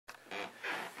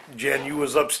Jen, you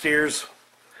was upstairs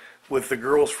with the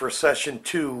girls for session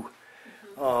 2,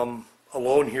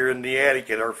 alone here in the attic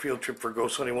at our field trip for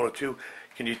Ghost Hunting 102.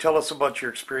 Can you tell us about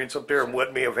your experience up there and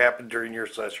what may have happened during your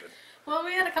session? Well,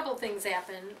 we had a couple of things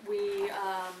happen. We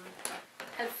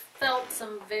had felt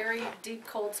some very deep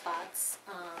cold spots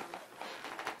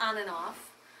on and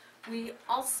off. We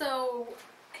also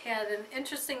had an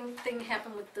interesting thing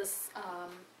happen with this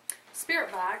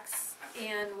spirit box,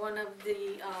 and one of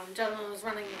the gentlemen who was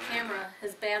running the camera,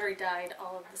 his battery died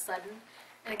all of a sudden,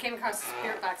 and it came across the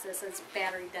spirit box that says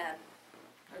battery dead,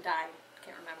 or died,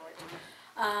 can't remember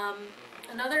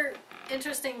which. Another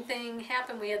interesting thing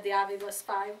happened. We had the Ovilus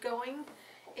 5 going,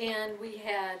 and we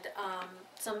had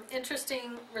some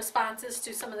interesting responses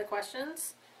to some of the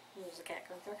questions. There's a cat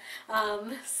going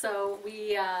through. So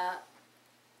we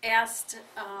asked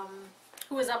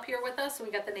who was up here with us. We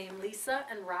got the name Lisa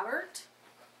and Robert,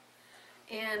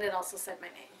 and it also said my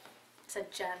name. It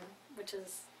said Jen, which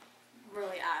is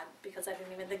really odd because I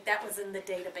didn't even think that was in the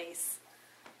database.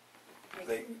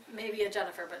 Maybe a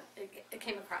Jennifer, but it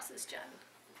came across as Jen.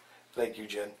 Thank you,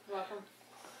 Jen. You're welcome.